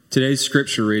Today's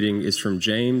scripture reading is from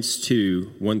James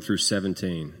 2, 1 through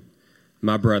 17.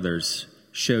 My brothers,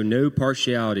 show no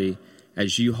partiality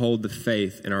as you hold the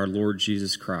faith in our Lord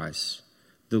Jesus Christ,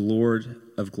 the Lord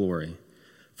of glory.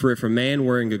 For if a man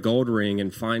wearing a gold ring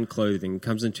and fine clothing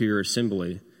comes into your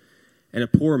assembly, and a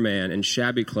poor man in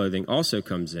shabby clothing also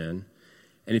comes in,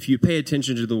 and if you pay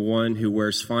attention to the one who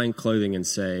wears fine clothing and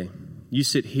say, you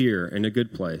sit here in a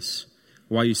good place,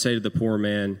 while you say to the poor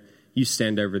man, you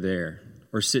stand over there,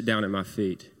 or sit down at my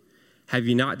feet. Have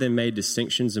you not then made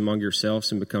distinctions among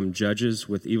yourselves and become judges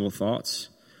with evil thoughts?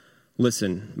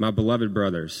 Listen, my beloved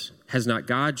brothers, has not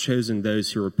God chosen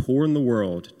those who are poor in the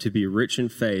world to be rich in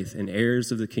faith and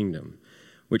heirs of the kingdom,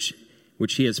 which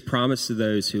he has promised to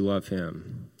those who love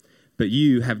him? But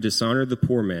you have dishonored the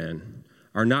poor man.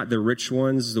 Are not the rich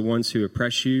ones the ones who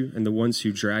oppress you and the ones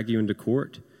who drag you into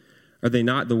court? Are they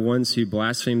not the ones who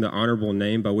blaspheme the honorable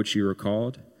name by which you are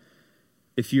called?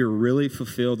 If you really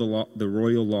fulfill the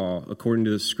royal law according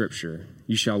to the scripture,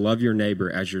 you shall love your neighbor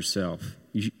as yourself.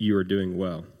 You are doing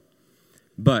well.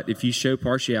 But if you show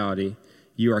partiality,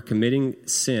 you are committing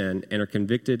sin and are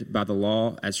convicted by the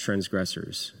law as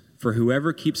transgressors. For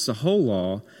whoever keeps the whole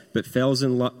law but fails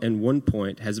in one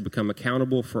point has become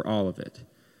accountable for all of it.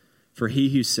 For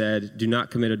he who said, do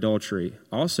not commit adultery,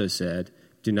 also said,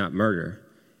 do not murder.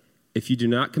 If you do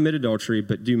not commit adultery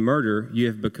but do murder, you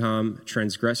have become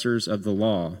transgressors of the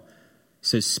law.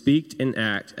 So speak and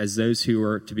act as those who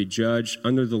are to be judged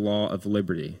under the law of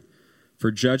liberty.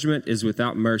 For judgment is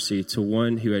without mercy to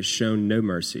one who has shown no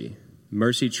mercy.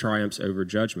 Mercy triumphs over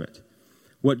judgment.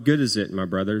 What good is it, my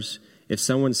brothers, if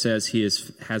someone says he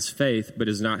has faith but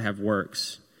does not have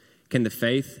works? Can the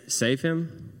faith save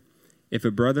him? If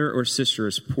a brother or sister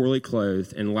is poorly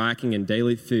clothed and lacking in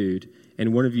daily food,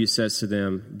 and one of you says to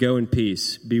them, go in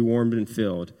peace, be warmed and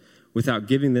filled, without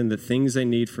giving them the things they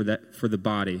need for the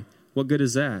body, what good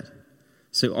is that?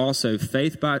 So also,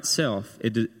 faith by itself,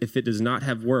 if it does not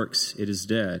have works, it is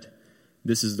dead.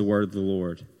 This is the word of the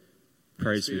Lord.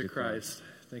 Praise be to Christ.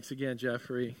 Thanks again,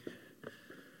 Jeffrey.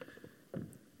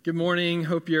 Good morning.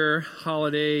 Hope your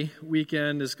holiday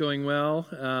weekend is going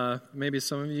well. Maybe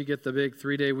some of you get the big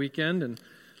 3-day weekend and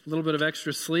a little bit of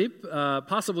extra sleep.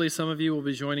 Possibly some of you will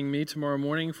be joining me tomorrow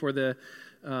morning for the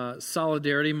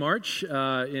Solidarity March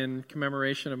in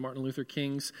commemoration of Martin Luther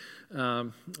King's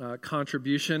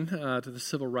contribution to the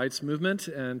civil rights movement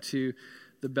and to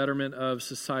the betterment of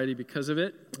society because of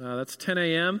it. That's 10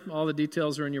 a.m. All the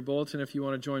details are in your bulletin if you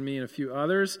want to join me and a few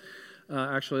others,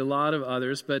 actually a lot of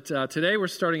others. But today we're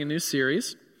starting a new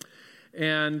series,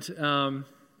 and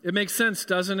it makes sense,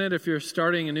 doesn't it, if you're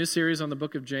starting a new series on the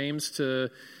book of James to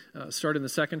start in the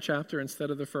second chapter instead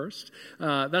of the first?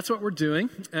 That's what we're doing,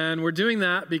 and we're doing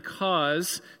that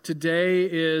because today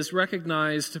is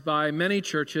recognized by many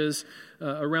churches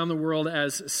around the world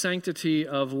as Sanctity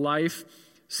of Life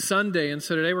Sunday, and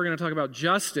so today we're going to talk about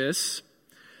justice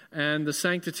and the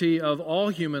sanctity of all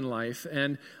human life.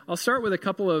 And I'll start with a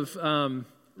couple of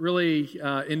really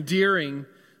endearing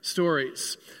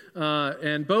stories.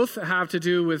 And both have to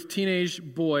do with teenage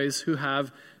boys who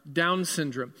have Down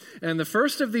syndrome. And the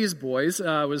first of these boys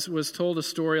was told a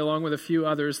story along with a few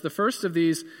others. The first of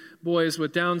these boys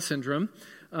with Down syndrome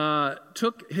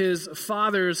took his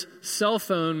father's cell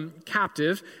phone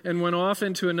captive and went off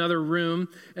into another room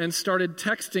and started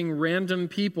texting random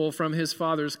people from his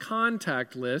father's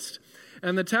contact list.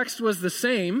 And the text was the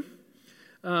same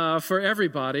for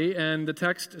everybody. And the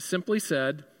text simply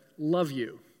said, "Love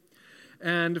you."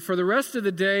 And for the rest of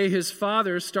the day, his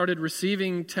father started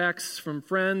receiving texts from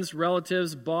friends,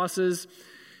 relatives, bosses,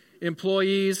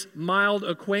 employees, mild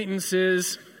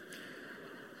acquaintances,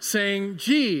 saying,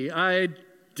 gee, I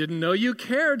didn't know you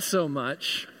cared so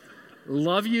much.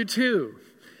 Love you too.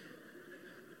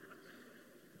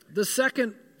 The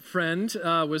second friend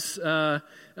I was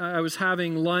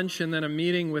having lunch and then a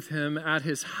meeting with him at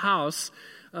his house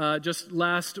just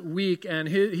last week, and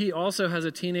he also has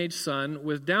a teenage son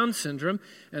with Down syndrome,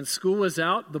 and school was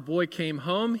out. The boy came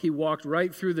home. He walked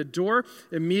right through the door,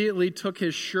 immediately took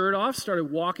his shirt off,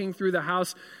 started walking through the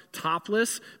house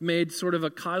topless, made sort of a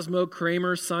Cosmo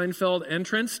Kramer Seinfeld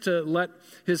entrance to let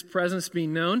his presence be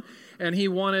known. And he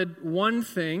wanted one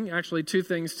thing, actually two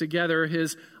things together,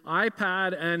 his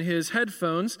iPad and his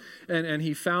headphones, and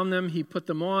he found them, he put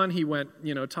them on, he went,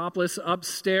 topless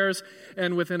upstairs,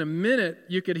 and within a minute,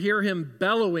 you could hear him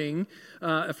bellowing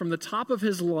from the top of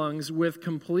his lungs with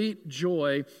complete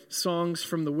joy, songs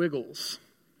from the Wiggles.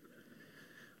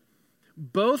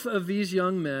 Both of these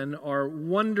young men are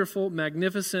wonderful,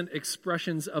 magnificent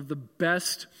expressions of the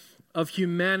best of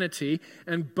humanity,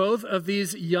 and both of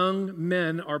these young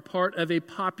men are part of a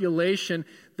population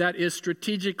that is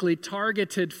strategically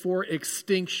targeted for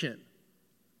extinction.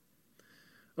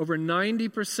 Over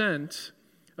 90%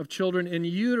 of children in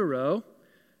utero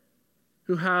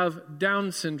who have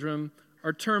Down syndrome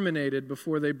are terminated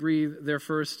before they breathe their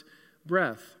first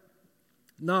breath.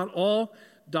 Not all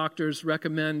doctors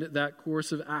recommend that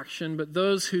course of action, but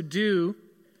those who do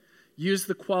use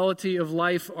the quality of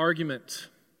life argument.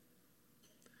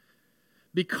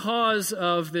 Because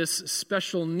of this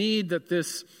special need that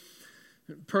this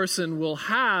person will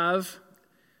have,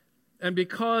 and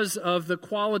because of the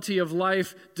quality of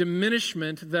life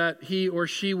diminishment that he or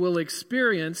she will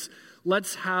experience,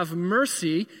 let's have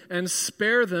mercy and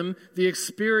spare them the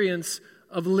experience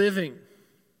of living.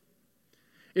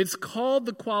 It's called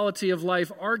the quality of life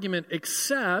argument,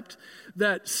 except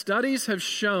that studies have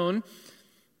shown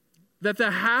that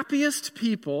the happiest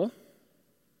people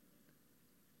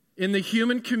in the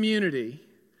human community,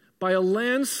 by a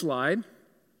landslide,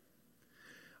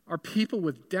 are people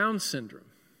with Down syndrome.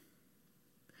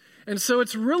 And so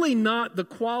it's really not the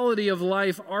quality of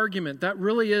life argument. That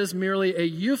really is merely a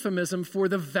euphemism for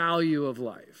the value of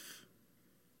life.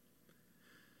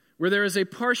 Where there is a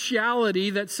partiality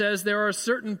that says there are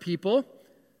certain people,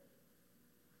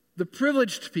 the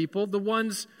privileged people, the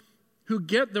ones who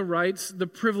get the rights, the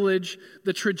privilege,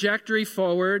 the trajectory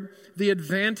forward, the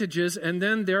advantages, and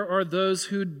then there are those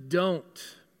who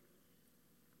don't.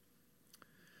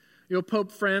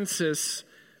 Pope Francis,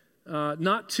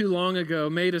 not too long ago,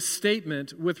 made a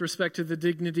statement with respect to the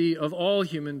dignity of all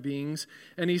human beings,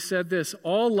 and he said this: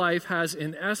 all life has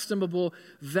inestimable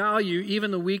value,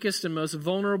 even the weakest and most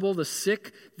vulnerable, the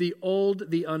sick, the old,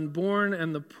 the unborn,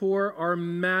 and the poor are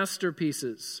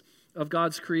masterpieces of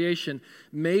God's creation,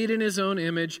 made in his own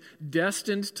image,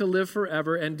 destined to live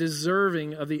forever, and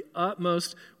deserving of the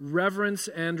utmost reverence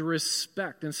and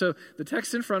respect. And so the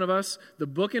text in front of us, the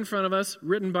book in front of us,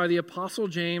 written by the Apostle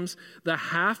James, the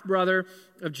half-brother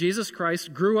of Jesus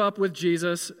Christ, grew up with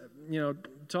Jesus.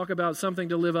 Talk about something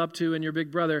to live up to in your big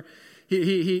brother.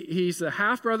 He's the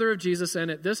half-brother of Jesus,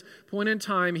 and at this point in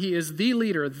time, he is the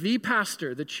leader, the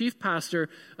pastor, the chief pastor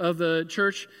of the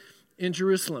church in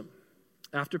Jerusalem.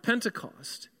 After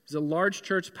Pentecost, he's a large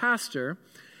church pastor,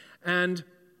 and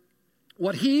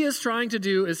what he is trying to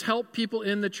do is help people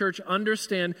in the church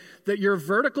understand that your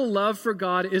vertical love for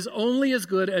God is only as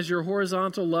good as your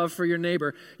horizontal love for your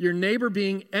neighbor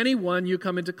being anyone you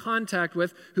come into contact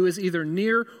with who is either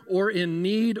near or in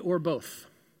need or both.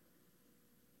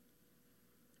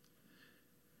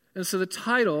 And so the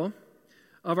title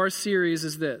of our series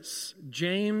is this: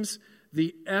 James,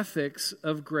 the Ethics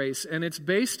of Grace. And it's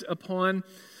based upon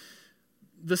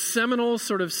the seminal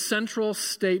sort of central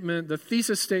statement, the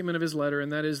thesis statement of his letter, and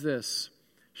that is this: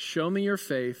 show me your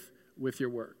faith with your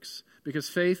works. Because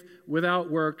faith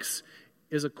without works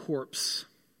is a corpse.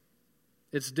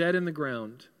 It's dead in the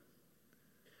ground.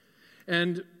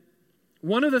 And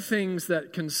one of the things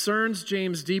that concerns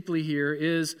James deeply here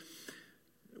is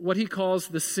what he calls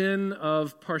the sin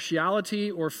of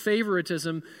partiality or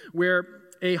favoritism, where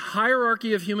a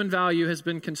hierarchy of human value has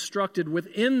been constructed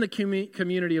within the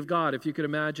community of God, if you could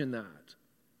imagine that.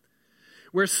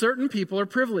 Where certain people are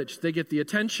privileged. They get the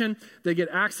attention, they get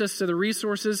access to the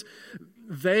resources.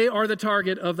 They are the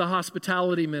target of the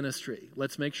hospitality ministry.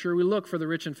 Let's make sure we look for the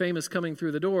rich and famous coming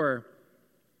through the door.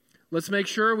 Let's make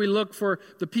sure we look for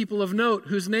the people of note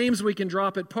whose names we can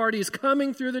drop at parties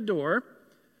coming through the door,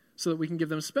 so that we can give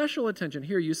them special attention.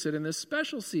 Here, you sit in this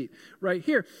special seat right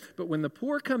here. But when the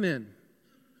poor come in,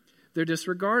 they're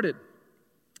disregarded.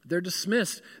 They're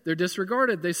dismissed. They're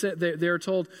disregarded. They're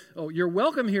told, "Oh, you're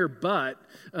welcome here, but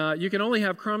you can only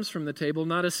have crumbs from the table,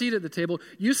 not a seat at the table.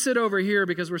 You sit over here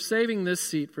because we're saving this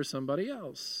seat for somebody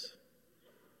else.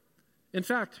 In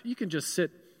fact, you can just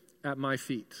sit at my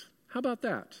feet. How about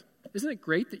that? Isn't it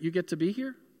great that you get to be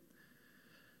here?"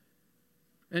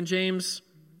 And James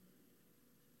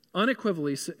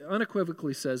unequivocally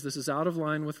says this is out of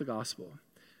line with the gospel.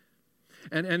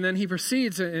 And then he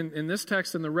proceeds in this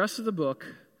text and the rest of the book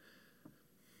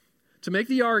to make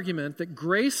the argument that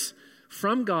grace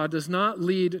from God does not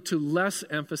lead to less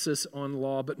emphasis on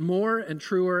law, but more and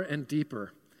truer and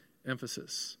deeper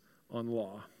emphasis on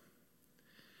law.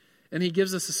 And he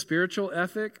gives us a spiritual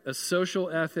ethic, a social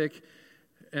ethic,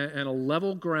 and a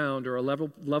level ground or a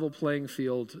level playing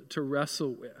field to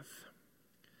wrestle with.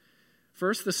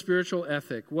 First, the spiritual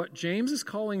ethic. What James is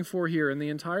calling for here in the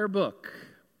entire book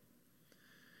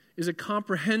is a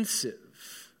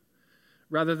comprehensive,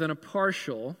 rather than a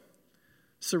partial,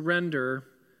 surrender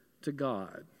to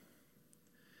God.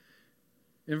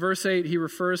 In verse 8, he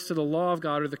refers to the law of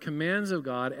God or the commands of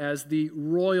God as the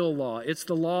royal law. It's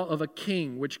the law of a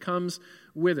king, which comes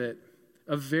with it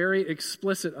a very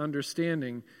explicit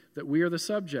understanding that we are the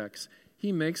subjects.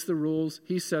 He makes the rules,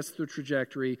 he sets the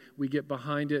trajectory, we get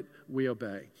behind it, we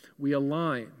obey. We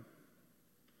align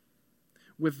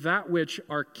with that which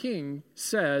our king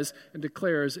says and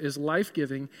declares is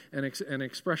life-giving and an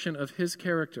expression of his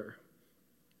character.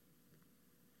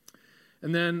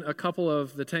 And then a couple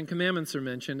of the Ten Commandments are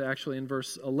mentioned actually in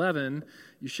verse 11.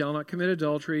 You shall not commit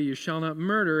adultery, you shall not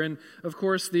murder. And of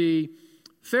course the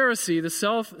Pharisee, the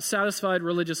self-satisfied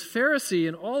religious Pharisee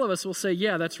in all of us will say,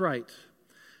 yeah, that's right.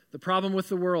 The problem with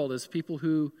the world is people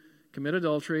who commit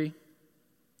adultery,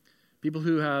 people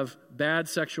who have bad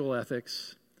sexual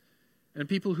ethics, and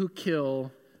people who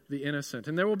kill the innocent.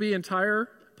 And there will be entire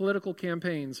political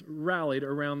campaigns rallied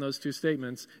around those two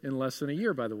statements in less than a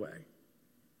year, by the way.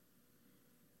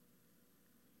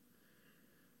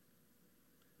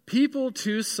 People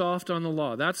too soft on the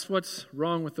law. That's what's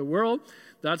wrong with the world.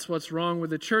 That's what's wrong with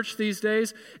the church these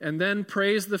days. And then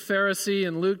praise the Pharisee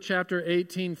in Luke chapter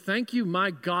 18. Thank you,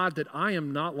 my God, that I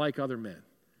am not like other men.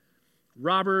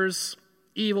 Robbers,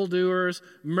 evildoers,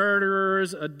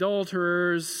 murderers,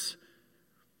 adulterers.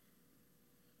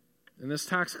 And this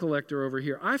tax collector over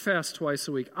here, I fast twice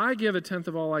a week. I give a tenth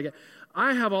of all I get.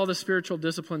 I have all the spiritual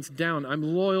disciplines down. I'm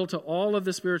loyal to all of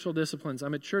the spiritual disciplines.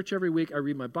 I'm at church every week. I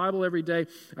read my Bible every day.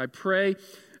 I pray.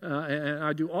 And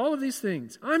I do all of these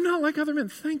things. I'm not like other men.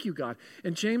 Thank you, God.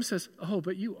 And James says, oh,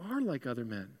 but you are like other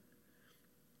men.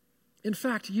 In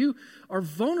fact, you are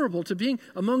vulnerable to being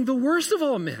among the worst of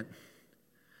all men.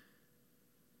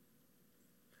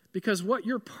 Because what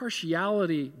your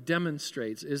partiality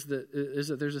demonstrates is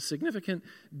that there's a significant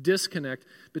disconnect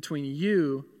between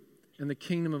you and the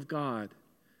kingdom of God.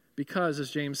 Because,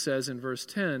 as James says in verse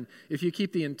 10, if you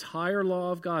keep the entire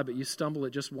law of God, but you stumble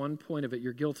at just one point of it,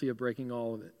 you're guilty of breaking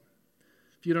all of it.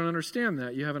 If you don't understand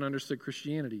that, you haven't understood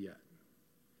Christianity yet.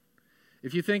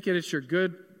 If you think that it's your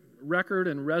good record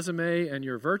and resume and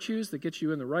your virtues that get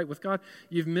you in the right with God,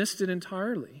 you've missed it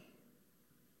entirely.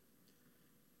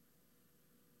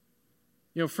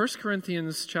 You know, 1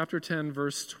 Corinthians chapter 10,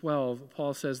 verse 12,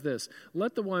 Paul says this,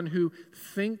 let the one who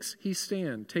thinks he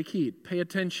stand take heed, pay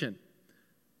attention,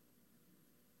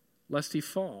 lest he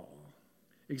fall.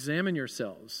 Examine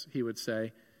yourselves, he would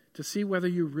say, to see whether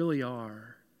you really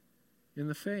are in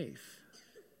the faith.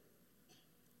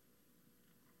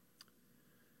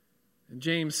 And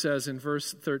James says in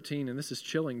verse 13, and this is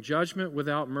chilling, judgment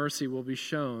without mercy will be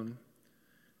shown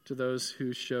to those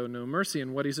who show no mercy.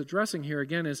 And what he's addressing here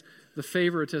again is the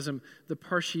favoritism, the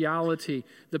partiality,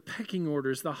 the pecking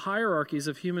orders, the hierarchies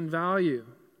of human value.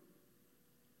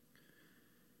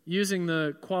 Using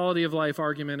the quality of life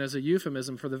argument as a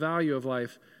euphemism for the value of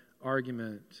life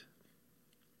argument.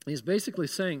 He's basically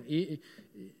saying,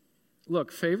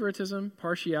 look, favoritism,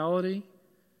 partiality,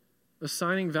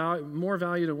 assigning more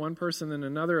value to one person than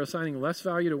another, assigning less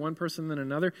value to one person than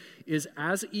another, is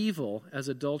as evil as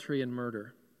adultery and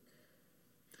murder.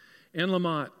 Anne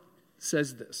Lamott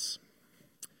says this.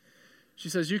 She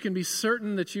says, you can be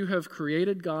certain that you have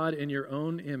created God in your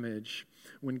own image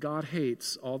when God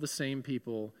hates all the same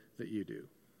people that you do.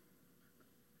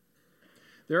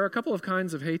 There are a couple of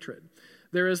kinds of hatred.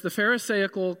 There is the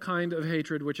Pharisaical kind of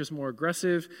hatred, which is more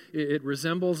aggressive. It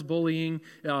resembles bullying.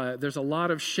 There's a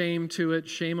lot of shame to it.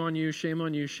 Shame on you, shame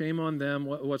on you, shame on them.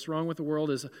 What's wrong with the world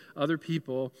is other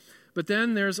people. But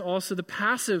then there's also the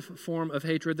passive form of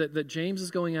hatred that James is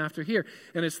going after here,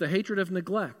 and it's the hatred of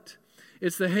neglect.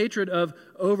 It's the hatred of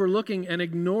overlooking and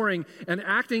ignoring and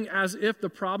acting as if the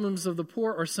problems of the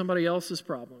poor are somebody else's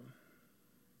problem,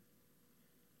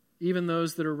 even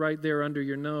those that are right there under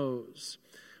your nose.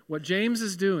 What James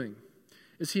is doing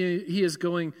is he is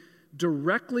going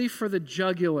directly for the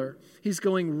jugular. He's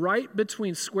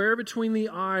going square between the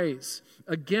eyes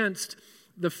against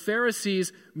the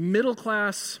Pharisees'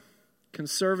 middle-class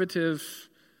conservative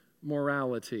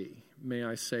morality. May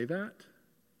I say that?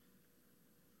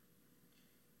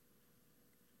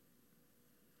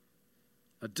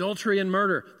 Adultery and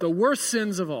murder, the worst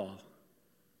sins of all.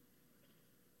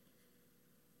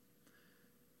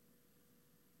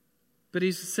 But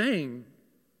he's saying,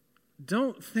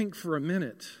 don't think for a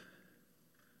minute.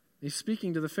 He's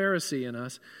speaking to the Pharisee in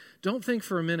us. Don't think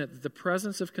for a minute that the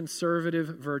presence of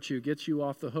conservative virtue gets you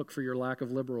off the hook for your lack of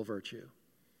liberal virtue.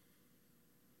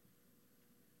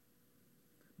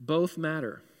 Both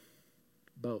matter.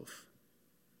 Both.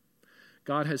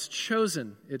 God has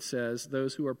chosen, it says,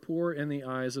 those who are poor in the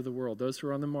eyes of the world, those who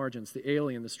are on the margins, the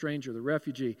alien, the stranger, the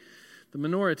refugee, the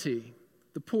minority,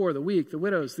 the poor, the weak, the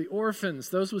widows, the orphans,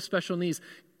 those with special needs.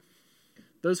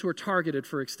 those who are targeted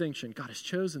for extinction. God has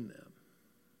chosen them.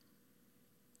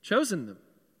 Chosen them.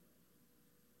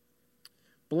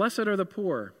 Blessed are the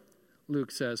poor,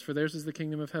 Luke says, for theirs is the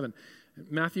kingdom of heaven.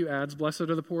 Matthew adds, blessed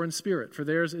are the poor in spirit, for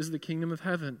theirs is the kingdom of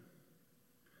heaven.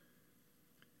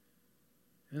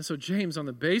 And so James, on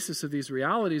the basis of these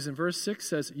realities in verse 6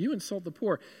 says, you insult the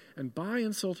poor, and by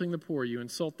insulting the poor, you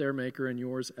insult their maker and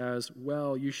yours as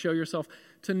well. You show yourself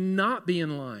to not be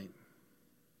in line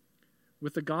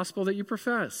with the gospel that you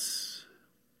profess.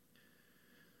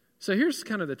 So here's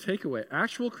kind of the takeaway.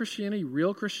 Actual Christianity,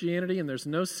 real Christianity, and there's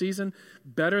no season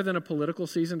better than a political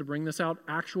season to bring this out.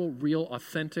 Actual, real,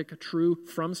 authentic, true,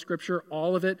 from Scripture,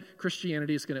 all of it,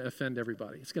 Christianity is going to offend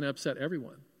everybody. It's going to upset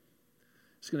everyone.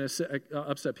 It's going to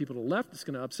upset people to the left. It's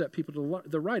going to upset people to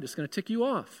the right. It's going to tick you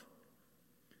off.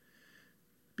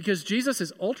 Because Jesus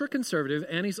is ultra-conservative,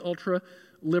 and he's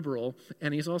ultra-liberal,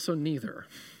 and he's also neither.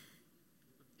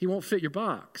 He won't fit your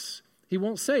box. He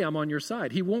won't say, I'm on your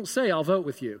side. He won't say, I'll vote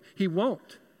with you. He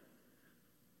won't.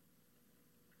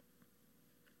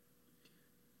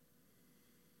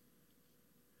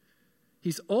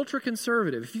 He's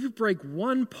ultra-conservative. If you break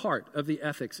one part of the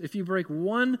ethics, if you break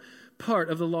one part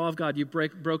of the law of God, you've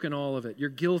broken all of it. You're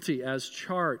guilty as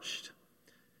charged.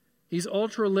 He's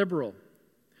ultra-liberal.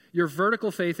 Your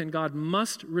vertical faith in God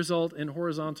must result in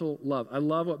horizontal love. I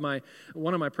love what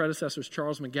one of my predecessors,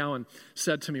 Charles McGowan,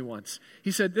 said to me once.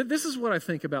 He said, this is what I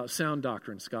think about sound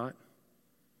doctrine, Scott.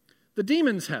 The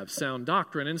demons have sound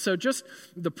doctrine, and so just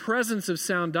the presence of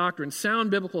sound doctrine,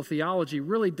 sound biblical theology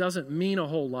really doesn't mean a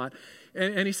whole lot.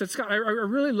 And he said, Scott, I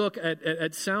really look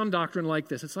at sound doctrine like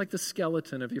this. It's like the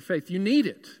skeleton of your faith. You need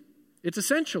it. It's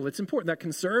essential. It's important. That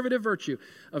conservative virtue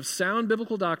of sound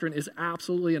biblical doctrine is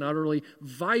absolutely and utterly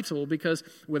vital, because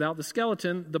without the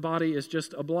skeleton, the body is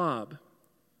just a blob.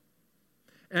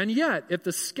 And yet, if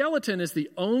the skeleton is the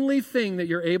only thing that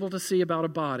you're able to see about a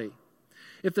body,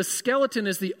 if the skeleton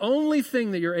is the only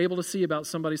thing that you're able to see about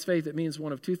somebody's faith, it means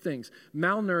one of two things: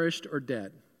 malnourished or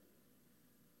dead,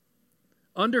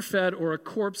 underfed or a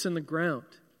corpse in the ground.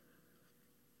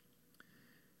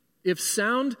 If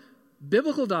sound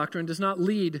biblical doctrine does not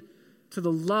lead to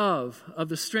the love of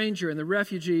the stranger and the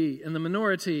refugee and the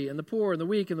minority and the poor and the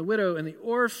weak and the widow and the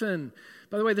orphan.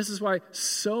 By the way, this is why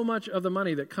so much of the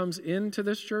money that comes into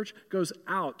this church goes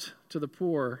out to the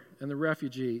poor and the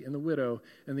refugee and the widow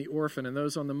and the orphan and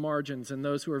those on the margins and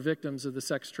those who are victims of the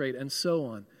sex trade and so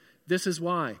on. This is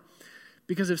why.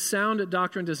 Because if sound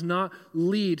doctrine does not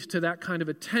lead to that kind of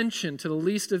attention to the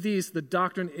least of these, the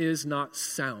doctrine is not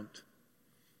sound.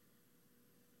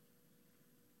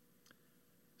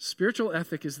 Spiritual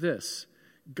ethic is this: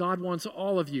 God wants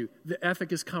all of you. The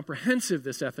ethic is comprehensive,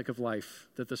 this ethic of life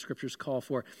that the Scriptures call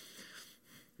for.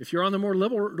 If you're on the more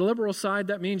liberal side,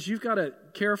 that means you've got to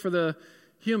care for the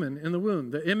human in the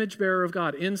womb, the image bearer of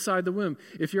God inside the womb.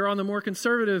 If you're on the more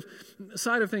conservative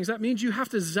side of things, that means you have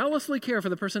to zealously care for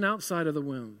the person outside of the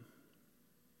womb.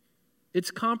 It's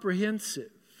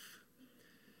comprehensive.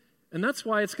 And that's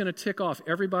why it's going to tick off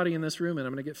everybody in this room, and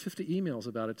I'm going to get 50 emails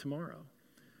about it tomorrow.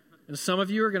 And some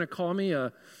of you are going to call me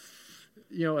a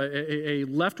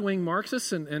left-wing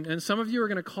Marxist, and some of you are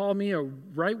going to call me a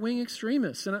right-wing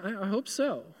extremist, and I hope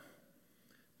so,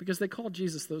 because they called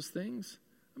Jesus those things.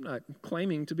 I'm not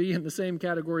claiming to be in the same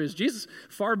category as Jesus.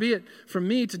 Far be it from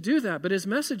me to do that, but his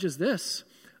message is this: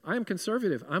 I am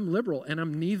conservative, I'm liberal, and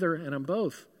I'm neither, and I'm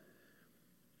both.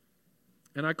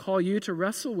 And I call you to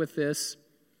wrestle with this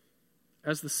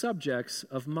as the subjects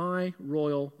of my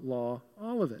royal law,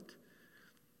 all of it.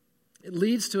 It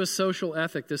leads to a social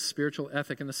ethic, this spiritual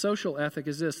ethic. And the social ethic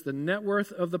is this: the net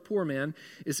worth of the poor man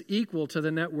is equal to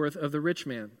the net worth of the rich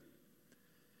man.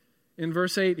 In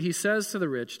verse 8, he says to the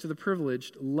rich, to the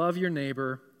privileged, love your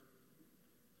neighbor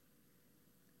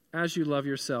as you love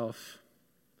yourself,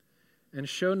 and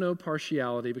show no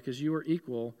partiality, because you are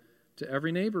equal to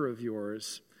every neighbor of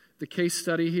yours. The case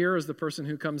study here is the person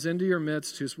who comes into your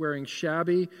midst who's wearing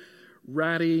shabby,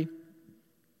 ratty,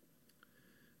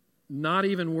 not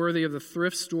even worthy of the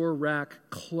thrift store rack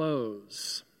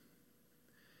clothes.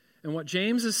 And what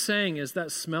James is saying is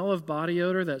that smell of body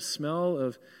odor, that smell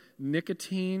of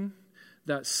nicotine,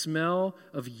 that smell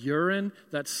of urine,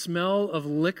 that smell of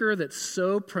liquor that's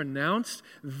so pronounced,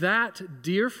 that,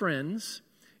 dear friends,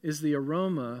 is the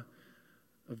aroma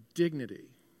of dignity.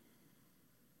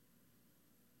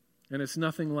 And it's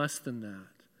nothing less than that.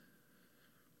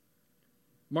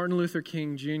 Martin Luther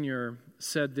King Jr.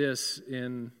 said this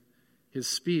in his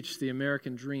speech, The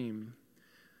American Dream.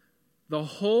 The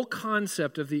whole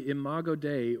concept of the Imago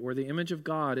Dei, or the image of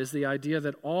God, is the idea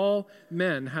that all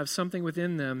men have something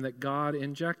within them that God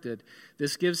injected.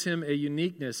 This gives him a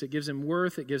uniqueness, it gives him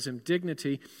worth, it gives him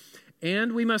dignity,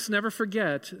 And we must never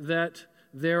forget that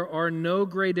there are no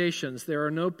gradations, there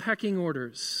are no pecking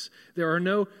orders, there are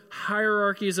no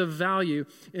hierarchies of value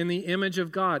in the image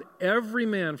of God. Every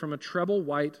man from a treble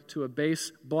white to a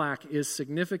bass black is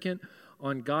significant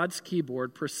on God's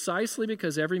keyboard precisely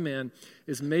because every man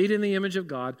is made in the image of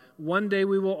God. One day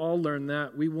we will all learn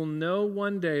that. We will know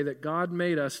one day that God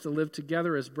made us to live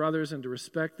together as brothers and to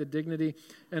respect the dignity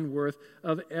and worth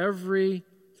of every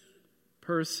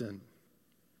person.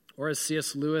 Or as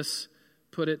C.S. Lewis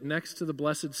put it, next to the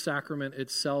Blessed Sacrament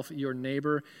itself, your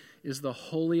neighbor is the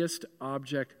holiest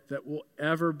object that will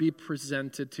ever be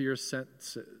presented to your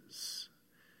senses.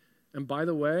 And by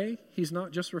the way, he's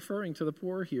not just referring to the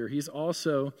poor here. He's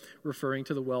also referring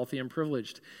to the wealthy and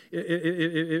privileged.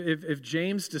 If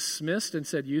James dismissed and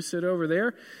said, you sit over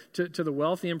there, to the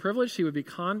wealthy and privileged, he would be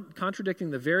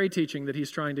contradicting the very teaching that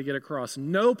he's trying to get across.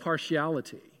 No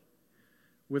partiality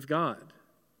with God.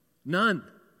 None.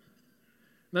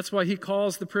 That's why he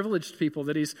calls the privileged people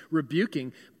that he's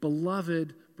rebuking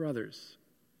beloved brothers.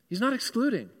 He's not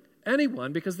excluding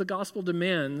anyone because the gospel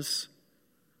demands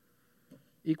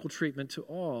equal treatment to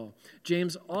all.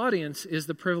 James' audience is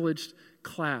the privileged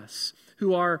class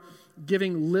who are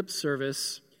giving lip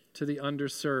service to the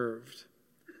underserved.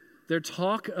 Their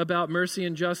talk about mercy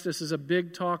and justice is a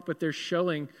big talk, but they're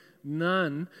showing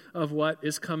none of what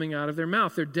is coming out of their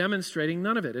mouth. They're demonstrating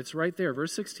none of it. It's right there,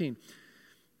 verse 16.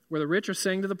 Where the rich are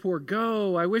saying to the poor,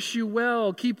 go, I wish you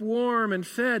well, keep warm and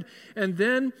fed, and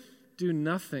then do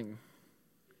nothing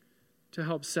to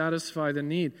help satisfy the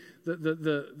need.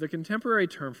 The contemporary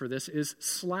term for this is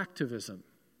slacktivism.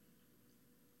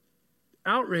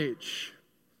 Outrage.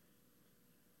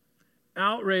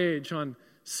 Outrage on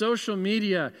social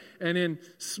media and in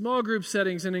small group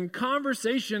settings and in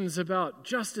conversations about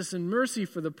justice and mercy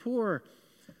for the poor,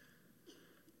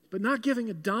 but not giving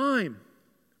a dime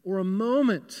or a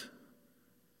moment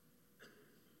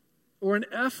or an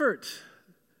effort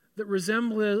that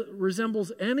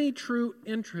resembles any true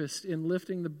interest in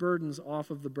lifting the burdens off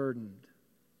of the burdened.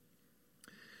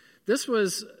 This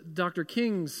was Dr.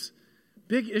 King's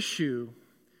big issue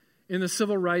in the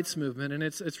civil rights movement, and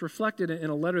it's reflected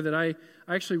in a letter that I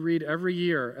actually read every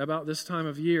year about this time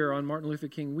of year on Martin Luther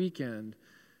King weekend,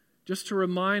 just to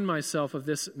remind myself of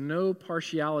this no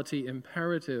partiality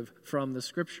imperative from the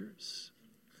Scriptures.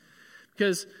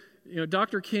 Because,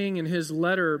 Dr. King in his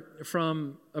letter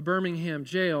from a Birmingham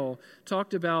jail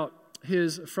talked about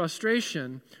his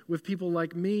frustration with people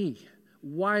like me,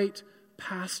 white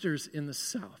pastors in the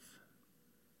South,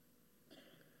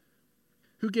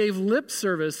 who gave lip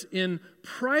service in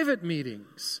private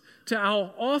meetings to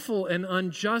how awful and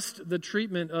unjust the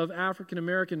treatment of African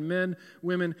American men,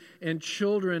 women, and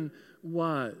children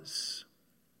was.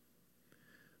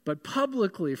 But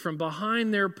publicly, from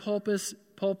behind their pulpits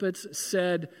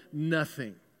said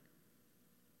nothing.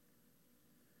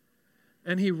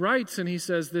 And he writes and he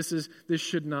says, this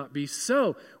should not be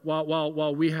so.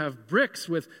 While we have bricks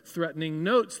with threatening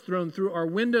notes thrown through our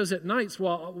windows at night,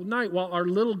 while our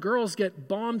little girls get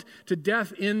bombed to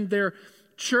death in their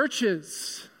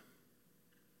churches,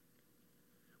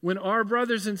 when our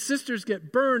brothers and sisters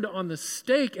get burned on the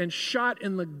stake and shot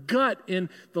in the gut in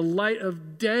the light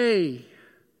of day,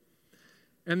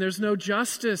 and there's no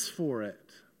justice for it.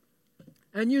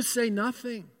 And you say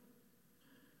nothing.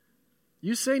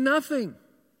 You say nothing.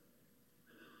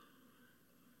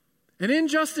 And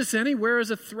injustice anywhere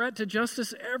is a threat to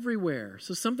justice everywhere.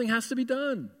 So something has to be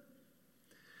done.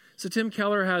 So Tim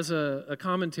Keller has a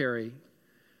commentary,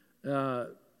 that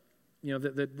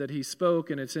he spoke,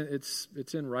 and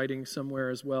it's in writing somewhere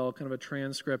as well, kind of a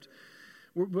transcript.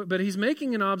 But he's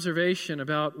making an observation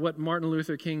about what Martin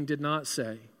Luther King did not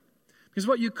say. Because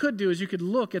what you could do is you could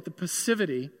look at the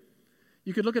passivity,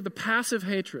 you could look at the passive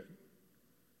hatred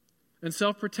and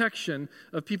self-protection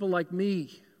of people like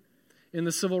me in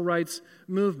the civil rights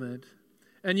movement,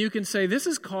 and you can say this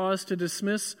is cause to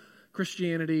dismiss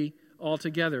Christianity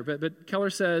altogether. But Keller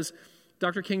says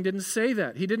Dr. King didn't say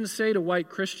that. He didn't say to white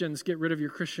Christians, get rid of your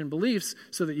Christian beliefs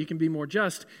so that you can be more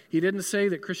just. He didn't say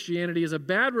that Christianity is a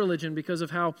bad religion because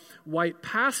of how white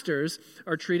pastors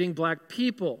are treating black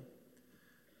people.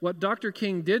 What Dr.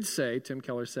 King did say, Tim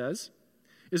Keller says,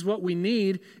 is what we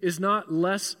need is not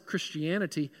less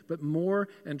Christianity, but more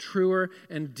and truer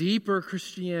and deeper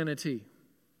Christianity.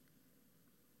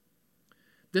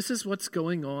 This is what's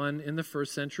going on in the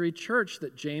first century church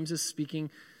that James is speaking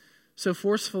so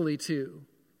forcefully to.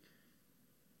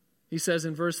 He says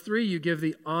in verse 3, you give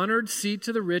the honored seat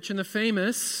to the rich and the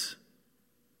famous,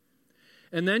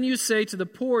 and then you say to the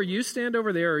poor, you stand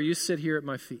over there or you sit here at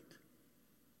my feet.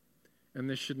 And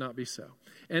this should not be so.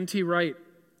 N.T. Wright,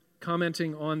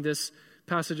 commenting on this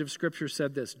passage of Scripture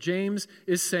said this. James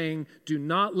is saying, do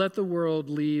not let the world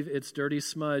leave its dirty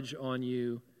smudge on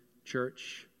you,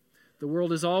 church. The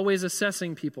world is always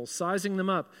assessing people, sizing them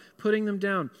up, putting them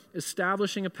down,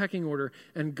 establishing a pecking order.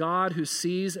 And God, who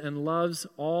sees and loves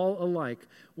all alike,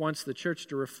 wants the church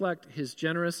to reflect his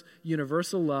generous,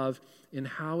 universal love in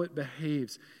how it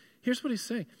behaves. Here's what he's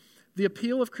saying. The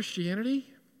appeal of Christianity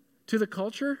to the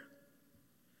culture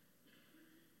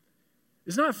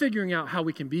is not figuring out how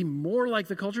we can be more like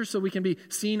the culture so we can be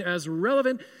seen as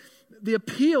relevant. The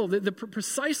appeal,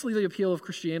 precisely the appeal of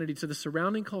Christianity to the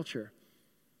surrounding culture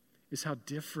is how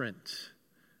different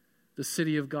the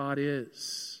city of God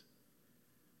is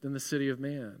than the city of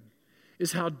man,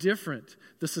 is how different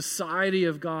the society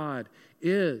of God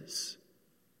is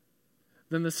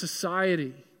than the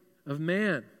society of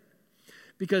man.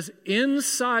 Because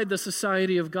inside the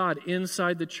society of God,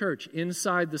 inside the church,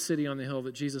 inside the city on the hill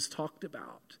that Jesus talked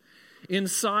about,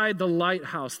 inside the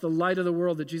lighthouse, the light of the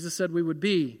world that Jesus said we would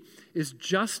be, is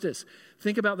justice.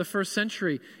 Think about the first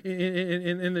century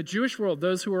in the Jewish world,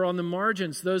 those who were on the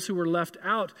margins, those who were left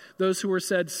out, those who were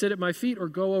said, sit at my feet or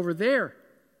go over there,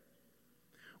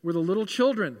 were the little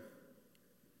children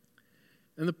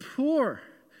and the poor,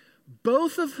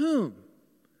 both of whom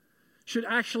should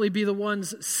actually be the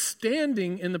ones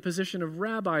standing in the position of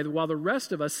rabbi while the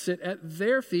rest of us sit at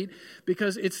their feet,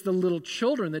 because it's the little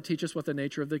children that teach us what the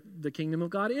nature of the kingdom of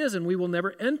God is, and we will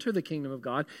never enter the kingdom of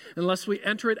God unless we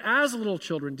enter it as little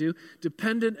children do,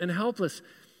 dependent and helpless.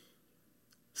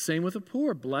 Same with the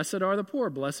poor. Blessed are the poor.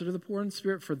 Blessed are the poor in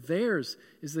spirit, for theirs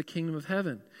is the kingdom of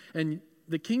heaven. And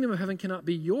the kingdom of heaven cannot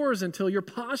be yours until your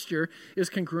posture is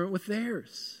congruent with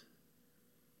theirs.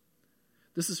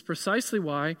 This is precisely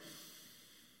why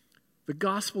the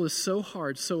gospel is so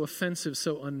hard, so offensive,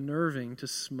 so unnerving to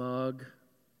smug,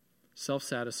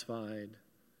 self-satisfied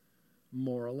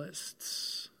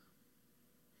moralists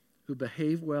who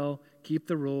behave well, keep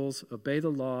the rules, obey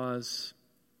the laws,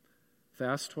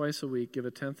 fast twice a week, give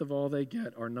a tenth of all they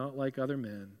get, are not like other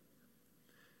men.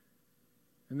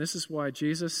 And this is why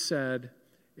Jesus said,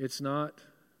 it's not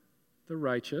the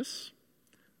righteous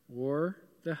or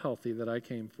the healthy that I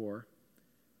came for,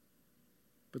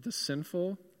 but the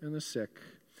sinful and the sick.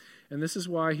 And this is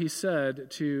why he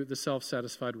said to the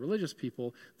self-satisfied religious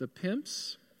people, the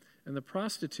pimps and the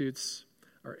prostitutes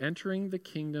are entering the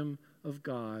kingdom of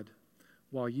God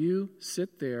while you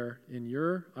sit there in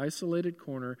your isolated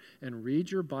corner and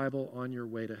read your Bible on your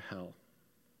way to hell.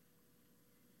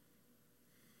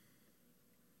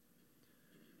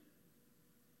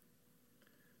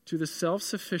 To the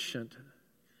self-sufficient,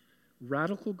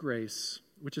 radical grace,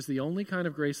 which is the only kind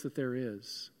of grace that there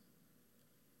is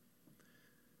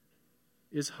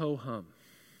ho-hum.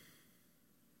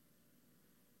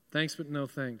 Thanks, but no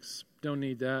thanks. Don't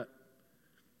need that.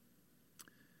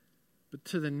 But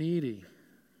to the needy,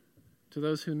 to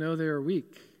those who know they are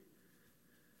weak,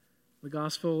 the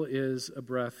gospel is a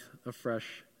breath of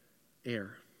fresh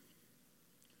air.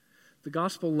 The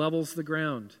gospel levels the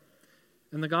ground,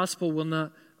 and the gospel will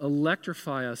not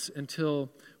electrify us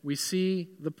until we see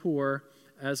the poor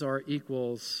as our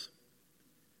equals,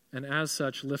 and as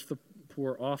such lift the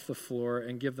poor off the floor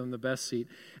and give them the best seat,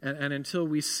 and until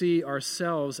we see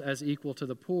ourselves as equal to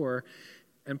the poor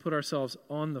and put ourselves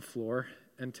on the floor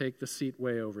and take the seat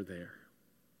way over there.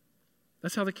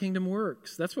 That's how the kingdom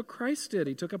works. That's what Christ did.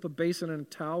 He took up a basin and a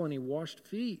towel and he washed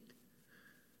feet.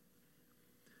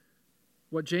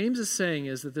 What James is saying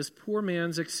is that this poor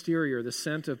man's exterior, the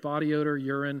scent of body odor,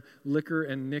 urine, liquor,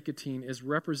 and nicotine, is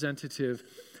representative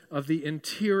of the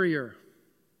interior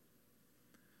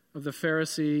of the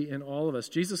Pharisee in all of us.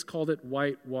 Jesus called it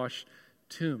whitewashed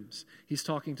tombs. He's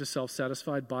talking to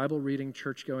self-satisfied, Bible-reading,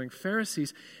 church-going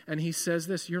Pharisees, and he says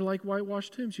this, you're like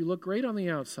whitewashed tombs. You look great on the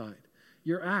outside.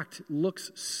 Your act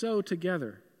looks so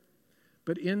together.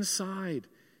 But inside,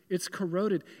 it's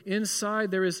corroded.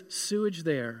 Inside, there is sewage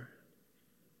there.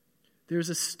 There's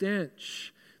a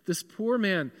stench. This poor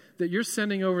man that you're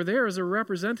sending over there is a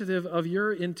representative of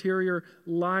your interior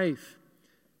life.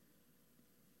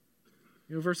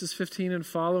 You know, verses 15 and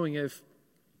following, if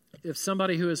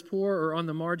somebody who is poor or on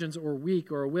the margins or weak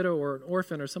or a widow or an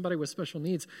orphan or somebody with special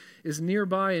needs is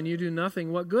nearby and you do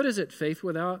nothing, what good is it? Faith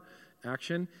without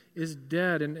action is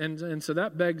dead. And so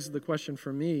that begs the question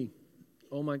for me,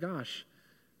 oh my gosh,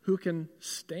 who can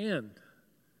stand?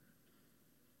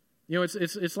 You know,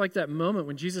 it's like that moment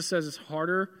when Jesus says it's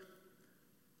harder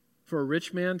for a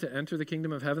rich man to enter the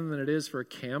kingdom of heaven than it is for a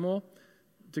camel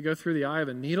to go through the eye of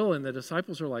a needle, and the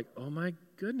disciples are like, oh my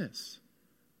goodness,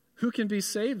 who can be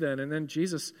saved then? And then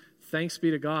Jesus, thanks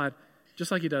be to God,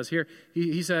 just like he does here,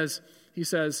 he says,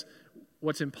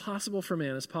 what's impossible for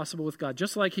man is possible with God.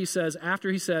 Just like he says, after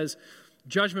he says,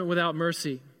 judgment without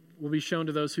mercy will be shown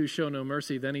to those who show no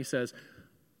mercy, then he says,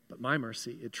 but my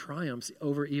mercy, it triumphs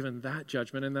over even that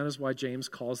judgment. And that is why James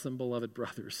calls them beloved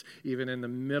brothers, even in the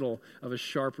middle of a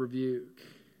sharp rebuke.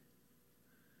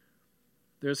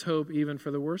 There's hope even for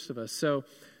the worst of us. So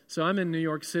I'm in New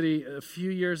York City a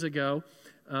few years ago,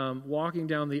 walking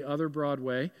down the other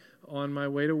Broadway on my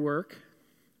way to work.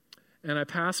 And I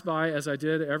passed by, as I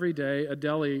did every day, a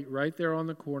deli right there on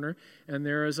the corner. And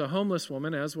there is a homeless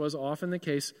woman, as was often the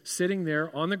case, sitting there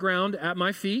on the ground at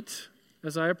my feet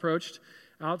as I approached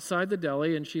outside the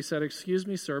deli. And she said, "Excuse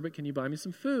me, sir, but can you buy me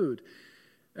some food?"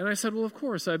 And I said, "Well, of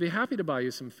course, I'd be happy to buy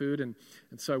you some food." And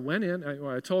so I went in.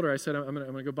 I told her, I said, I'm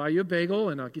going to go buy you a bagel,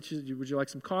 and I'll get you, would you like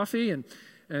some coffee?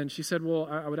 And she said, "Well,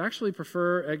 I would actually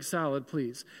prefer egg salad,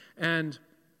 please." And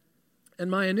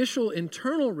my initial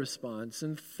internal response,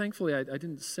 and thankfully I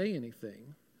didn't say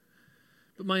anything,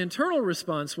 but my internal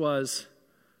response was,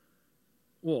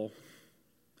 well,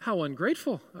 how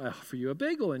ungrateful. I offer you a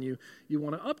bagel and you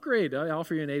want to upgrade. I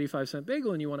offer you an 85-cent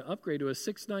bagel and you want to upgrade to a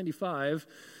 $6.95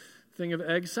 thing of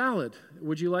egg salad.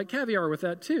 Would you like caviar with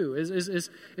that too?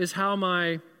 Is how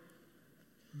my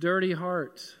dirty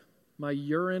heart, my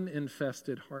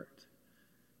urine-infested heart,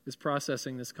 is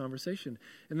processing this conversation.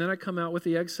 And then I come out with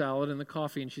the egg salad and the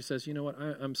coffee, and she says, "You know what,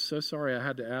 I'm so sorry I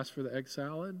had to ask for the egg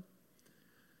salad,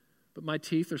 but my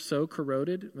teeth are so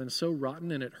corroded and so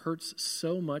rotten, and it hurts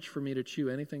so much for me to chew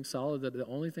anything solid that the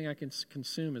only thing I can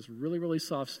consume is really, really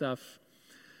soft stuff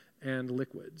and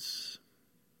liquids."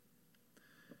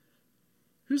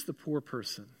 Who's the poor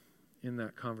person in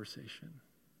that conversation?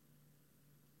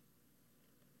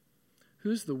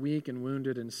 Who's the weak and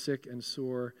wounded and sick and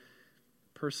sore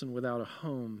person without a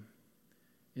home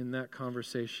in that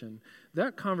conversation?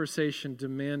 That conversation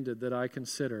demanded that I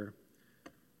consider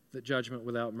that judgment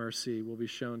without mercy will be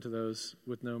shown to those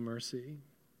with no mercy.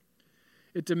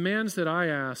 It demands that I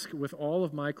ask, with all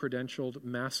of my credentialed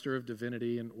Master of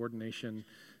Divinity and ordination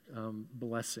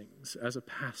blessings as a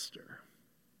pastor,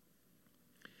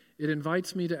 it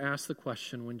invites me to ask the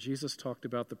question, when Jesus talked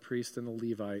about the priest and the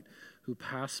Levite who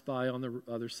passed by on the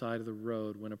other side of the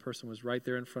road when a person was right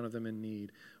there in front of them in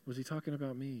need, was he talking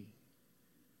about me?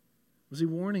 Was he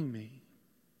warning me?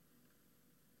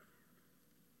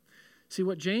 See,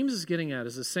 what James is getting at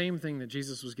is the same thing that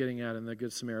Jesus was getting at in the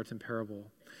Good Samaritan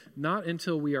parable. Not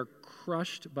until we are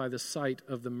crushed by the sight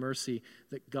of the mercy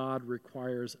that God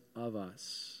requires of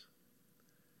us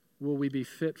will we be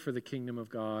fit for the kingdom of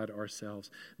God ourselves.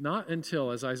 Not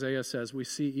until, as Isaiah says, we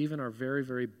see even our very,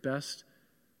 very best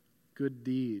good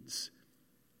deeds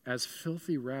as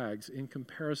filthy rags in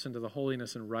comparison to the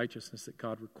holiness and righteousness that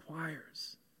God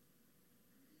requires.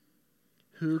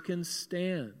 Who can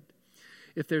stand?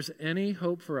 If there's any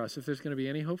hope for us, if there's going to be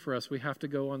any hope for us, we have to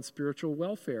go on spiritual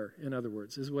welfare, in other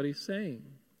words, is what he's saying.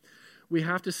 We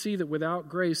have to see that without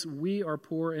grace, we are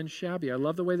poor and shabby. I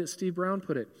love the way that Steve Brown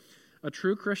put it. A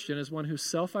true Christian is one who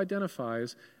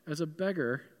self-identifies as a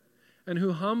beggar and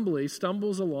who humbly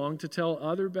stumbles along to tell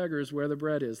other beggars where the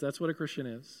bread is. That's what a Christian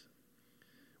is.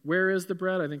 Where is the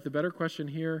bread? I think the better question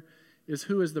here is,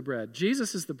 who is the bread?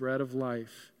 Jesus is the bread of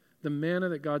life, the manna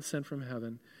that God sent from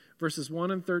heaven. Verses 1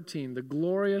 and 13, the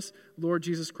glorious Lord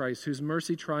Jesus Christ, whose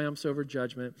mercy triumphs over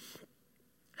judgment.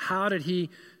 How did he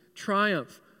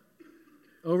triumph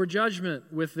over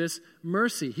judgment with this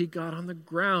mercy? He got on the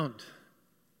ground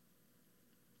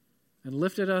and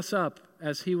lifted us up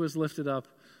as he was lifted up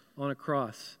on a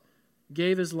cross,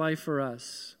 gave his life for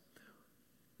us,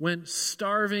 went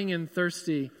starving and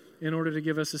thirsty in order to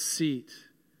give us a seat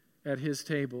at his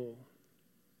table.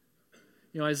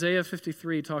 You know, Isaiah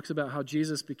 53 talks about how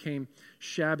Jesus became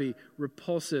shabby,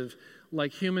 repulsive,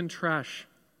 like human trash,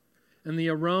 and the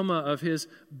aroma of his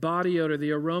body odor,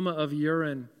 the aroma of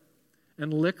urine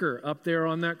and liquor up there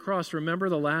on that cross. Remember,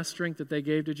 the last drink that they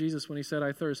gave to Jesus when he said,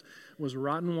 "I thirst," was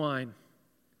rotten wine,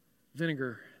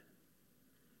 vinegar.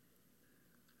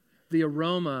 The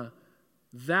aroma,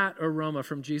 that aroma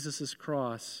from Jesus'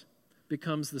 cross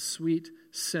becomes the sweet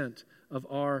scent of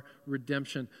our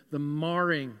redemption. The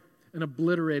marring and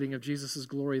obliterating of Jesus'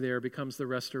 glory there becomes the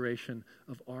restoration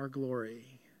of our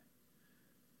glory.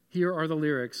 Here are the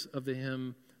lyrics of the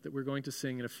hymn that we're going to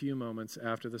sing in a few moments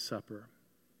after the supper.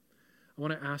 I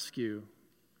want to ask you,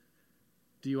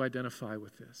 do you identify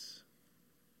with this?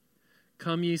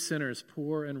 Come ye sinners,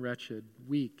 poor and wretched,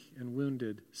 weak and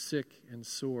wounded, sick and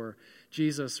sore.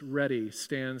 Jesus ready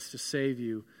stands to save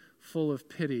you, full of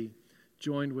pity,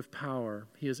 joined with power.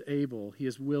 He is able, he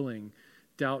is willing,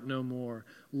 doubt no more.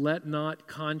 Let not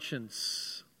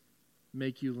conscience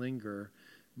make you linger,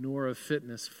 nor of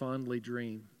fitness fondly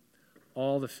dream.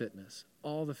 All the fitness,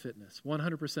 all the fitness,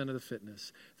 100% of the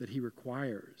fitness that he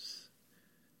requires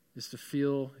is to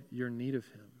feel your need of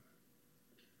him.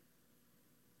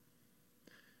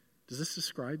 Does this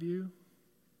describe you?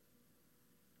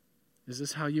 Is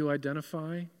this how you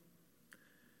identify?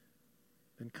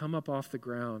 Then come up off the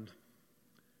ground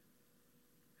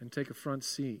and take a front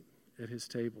seat at his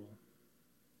table.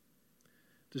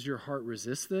 Does your heart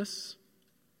resist this?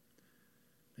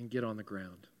 Then get on the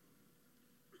ground.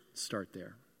 Start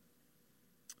there.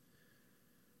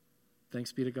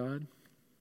 Thanks be to God.